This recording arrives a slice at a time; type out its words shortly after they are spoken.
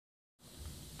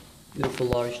Beautiful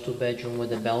large 2-bedroom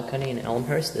with a balcony in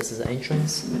Elmhurst. This is the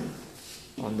entrance.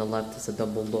 On the left is a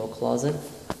double door closet.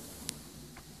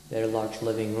 Very large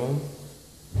living room.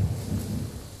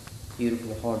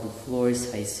 Beautiful hardwood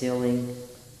floors, high ceiling.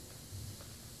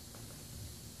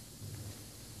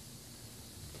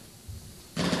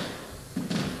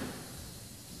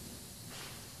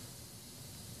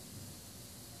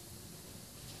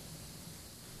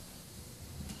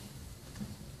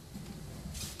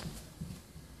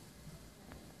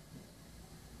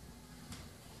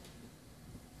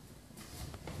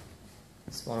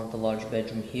 It's one of the large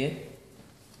bedroom here.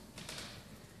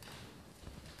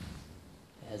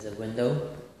 It has a window.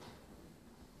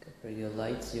 Got pretty good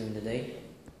lights during the day.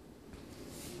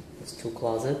 There's 2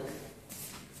 closets.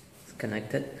 It's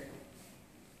connected.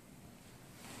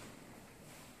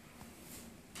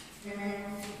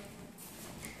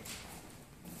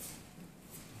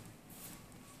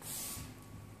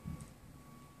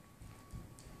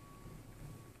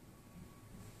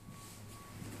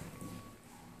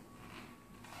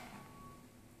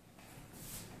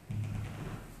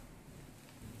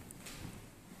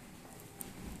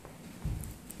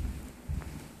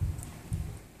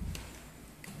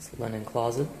 It's a linen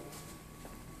closet.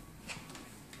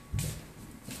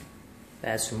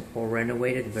 Bathroom all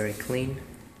renovated, very clean.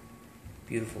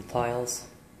 Beautiful tiles.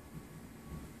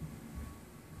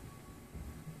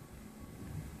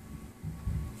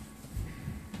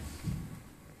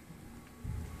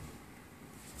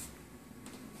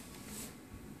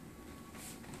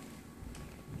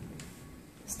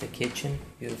 It's the kitchen,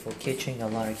 beautiful kitchen,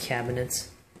 got a lot of cabinets.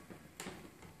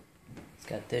 It's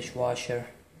got dishwasher.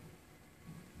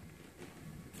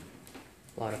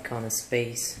 A lot of counter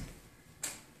space.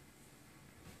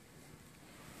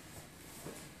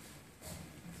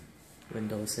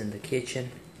 Windows in the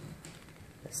kitchen.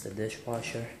 That's the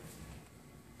dishwasher.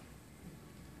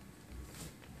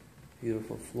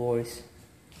 Beautiful floors.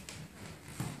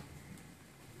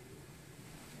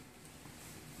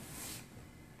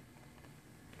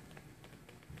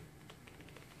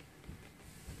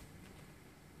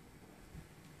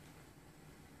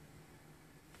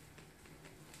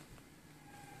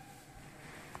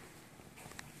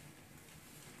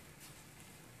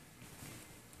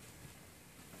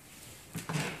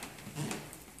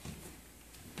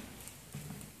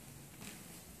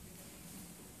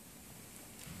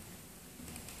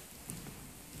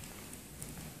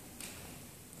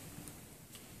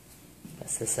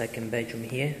 That's the second bedroom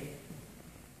here.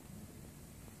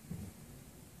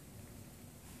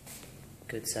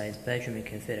 Good sized bedroom, you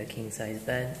can fit a king size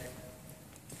bed.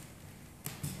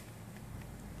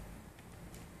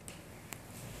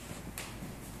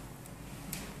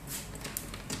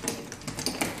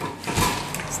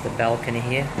 It's the balcony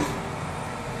here.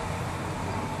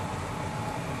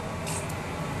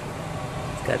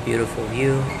 It's got beautiful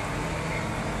view.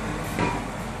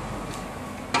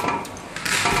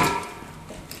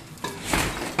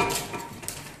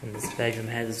 And this bedroom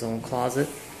has its own closet.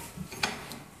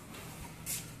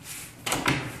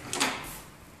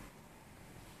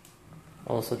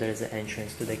 Also, there's an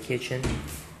entrance to the kitchen.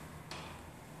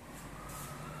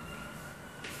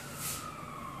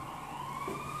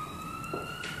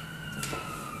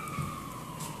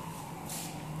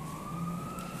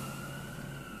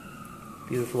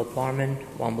 Beautiful apartment,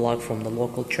 1 block from the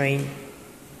local train.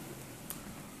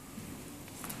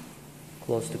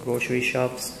 Close to grocery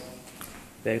shops.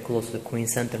 Very close to the Queen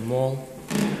Center Mall.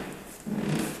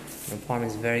 The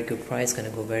apartment is very good price, gonna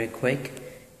go very quick.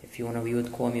 If you want to view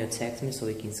it, call me or text me so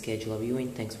we can schedule a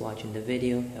viewing. Thanks for watching the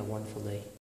video. Have a wonderful day.